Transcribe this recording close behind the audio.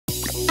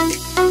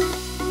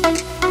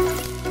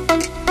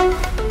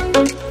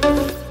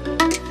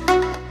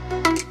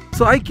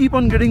So I keep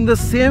on getting the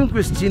same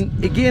question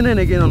again and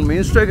again on my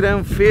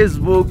Instagram,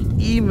 Facebook,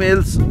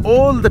 emails,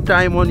 all the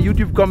time on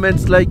YouTube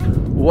comments like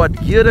what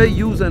gear I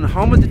use and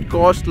how much it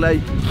costs.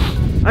 Like,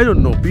 I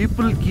don't know,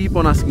 people keep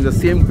on asking the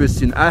same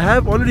question. I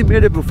have already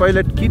made a profile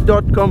at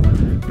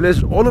kit.com,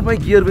 placed all of my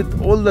gear with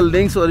all the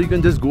links, or you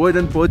can just go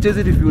ahead and purchase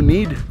it if you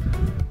need.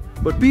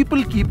 But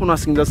people keep on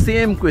asking the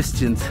same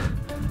questions.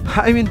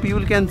 I mean,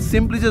 people can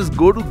simply just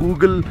go to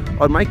Google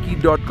or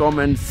mykit.com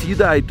and see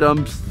the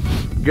items,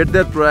 get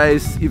their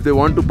price. If they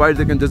want to buy it,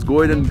 they can just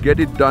go ahead and get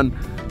it done.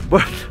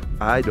 But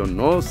I don't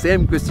know,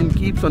 same question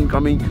keeps on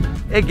coming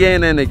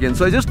again and again.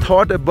 So I just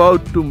thought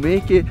about to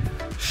make a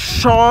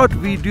short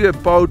video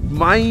about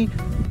my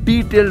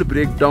detailed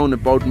breakdown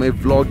about my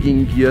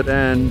vlogging gear,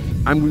 and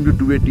I'm going to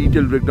do a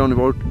detailed breakdown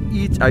about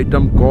each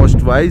item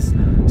cost wise.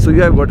 So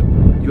you are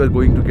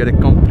going to get a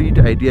complete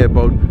idea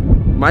about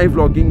my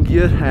vlogging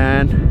gear.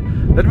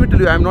 And let me tell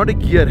you, I'm not a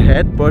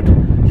gearhead, but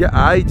yeah,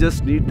 I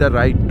just need the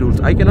right tools.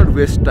 I cannot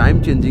waste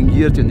time changing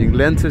gear, changing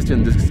lenses,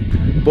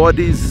 changing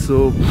bodies.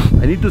 So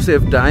I need to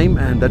save time,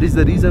 and that is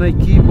the reason I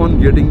keep on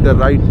getting the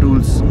right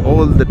tools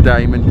all the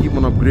time and keep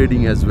on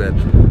upgrading as well.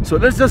 So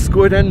let's just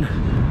go ahead and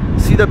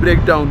see the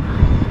breakdown.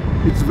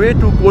 It's way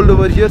too cold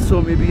over here,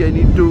 so maybe I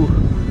need to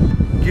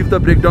give the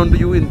breakdown to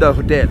you in the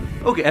hotel.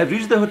 Okay, I've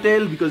reached the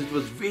hotel because it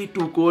was way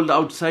too cold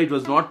outside. It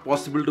was not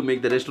possible to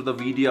make the rest of the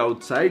video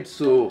outside,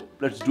 so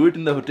let's do it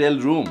in the hotel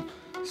room.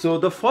 So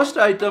the first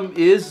item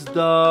is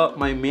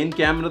my main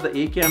camera, the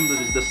A camera.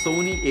 This is the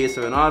Sony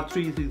A7R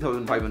III,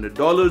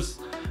 $3,500,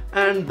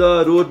 and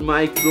the Rode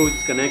Mic Pro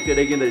is connected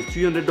again, that is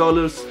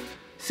 $300.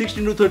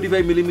 16 to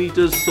 35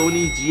 millimeters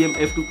Sony GM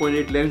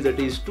f2.8 lens, that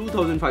is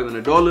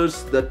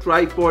 $2,500. The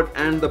tripod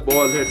and the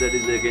ball head, that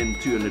is again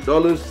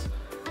 $300.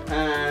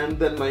 And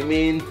then my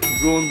main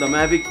drone, the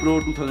Mavic Pro,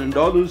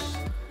 $2,000,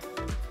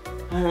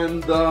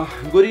 and the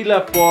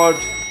Gorilla Pod,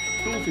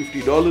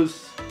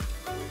 $250.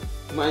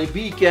 My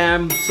B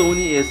cam,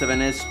 Sony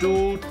A7S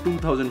II,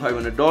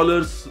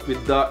 $2,500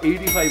 with the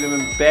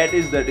 85mm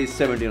Batis, that is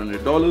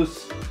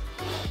 $1,700.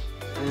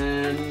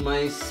 And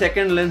my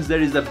second lens, that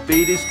is the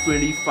Batis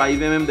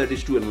 25mm, that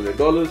is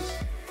 $200.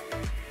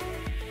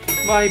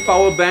 My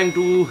power bank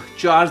to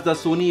charge the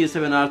Sony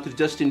A7R III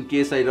just in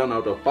case I run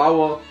out of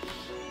power.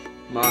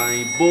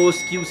 My Bose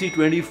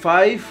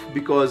QC25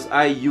 because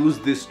I use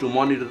this to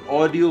monitor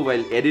audio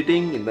while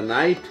editing in the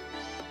night.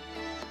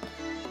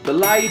 The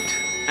light,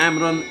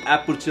 Amaran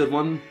Aperture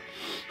 1.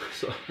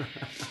 So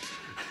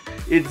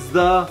it's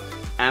the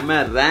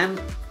Amaran,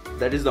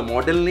 that is the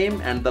model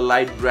name, and the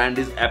light brand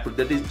is Aperture.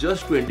 That is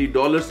just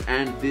 $20,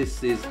 and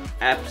this is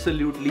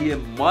absolutely a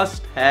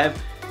must have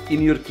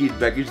in your kit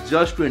bag. It's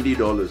just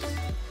 $20.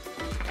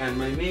 And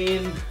my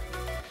main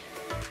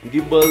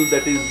gimbal,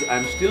 that is,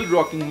 I'm still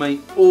rocking my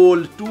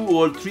 3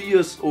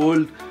 years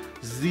old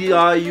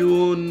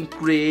Zhiyun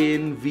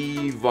Crane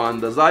V1.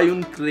 The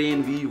Zhiyun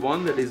Crane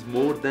V1, that is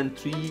more than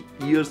 3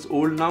 years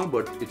old now,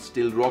 but it's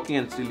still rocking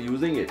and still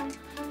using it.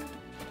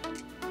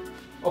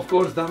 Of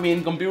course, the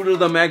main computer,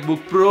 the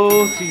MacBook Pro,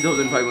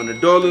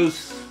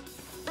 $3,500.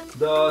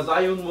 The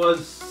Zhiyun was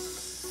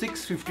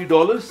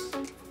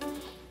 $650,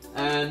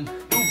 and 2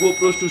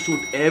 GoPros to shoot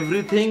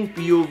everything,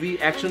 POV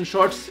action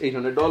shots,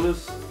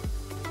 $800.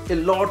 A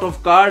lot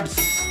of cards,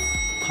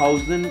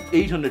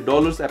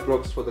 $1,800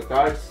 approx for the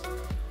cards,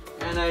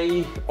 and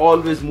I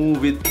always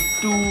move with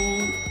 2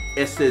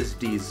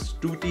 SSDs,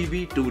 2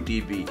 TB, 2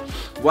 TB.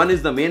 One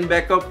is the main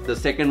backup, the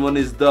second one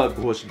is the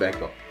ghost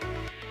backup.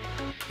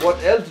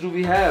 What else do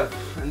we have?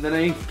 And then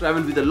I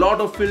travel with a lot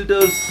of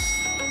filters,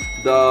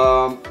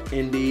 the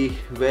ND,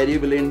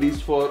 variable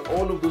NDs for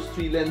all of those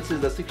 3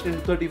 lenses, the 16 to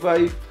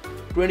 35,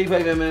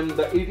 25mm,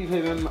 the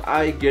 85mm.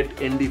 I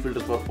get ND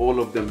filters for all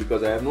of them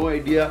because I have no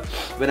idea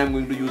when I'm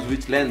going to use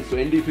which lens. So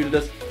ND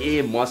filters,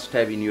 a must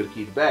have in your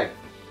kit bag.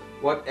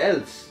 What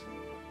else?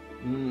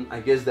 I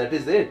guess that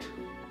is it.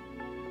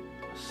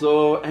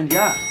 So, and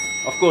yeah,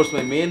 of course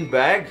my main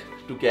bag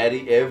to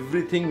carry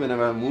everything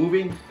whenever I'm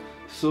moving.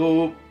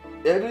 So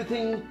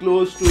everything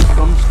close to, it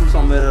comes to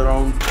somewhere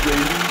around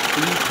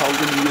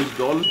 $23,000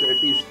 US. That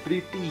is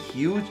pretty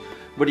huge.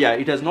 But yeah,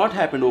 it has not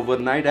happened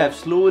overnight. I have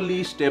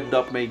slowly stepped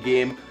up my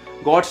game,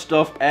 got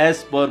stuff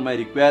as per my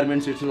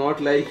requirements. It's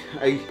not like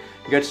I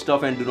get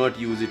stuff and do not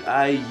use it.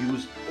 I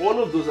use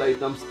all of those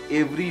items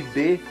every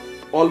day,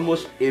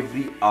 almost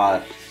every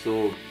hour.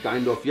 So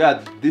kind of,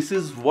 yeah, this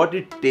is what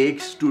it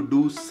takes to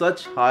do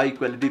such high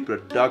quality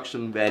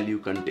production value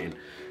content.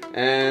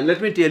 And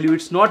let me tell you,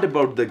 it's not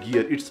about the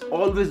gear, it's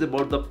always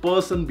about the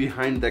person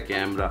behind the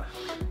camera.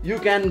 You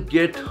can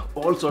get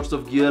all sorts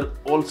of gear,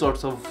 all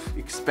sorts of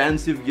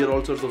expensive gear,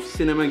 all sorts of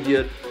cinema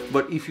gear,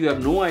 but if you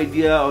have no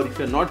idea or if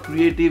you're not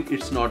creative,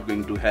 it's not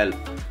going to help.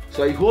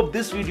 So I hope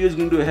this video is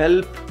going to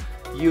help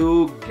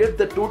you get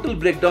the total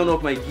breakdown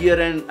of my gear,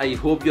 and I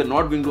hope you're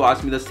not going to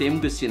ask me the same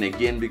question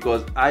again,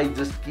 because I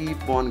just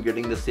keep on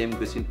getting the same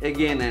question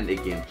again and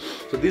again.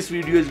 So this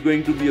video is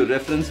going to be a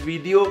reference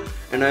video,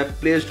 and I've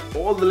placed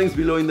all the links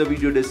below in the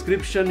video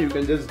description. You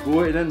can just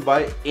go ahead and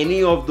buy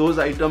any of those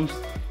items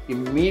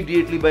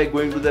immediately by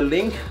going to the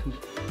link.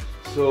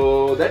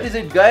 So that is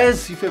it,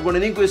 guys. If you've got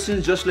any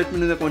questions, just let me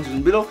know in the comments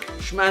section below.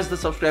 Smash the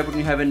subscribe button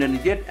if you haven't done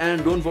it yet,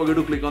 and don't forget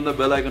to click on the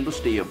bell icon to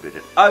stay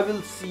updated. I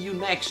will see you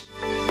next.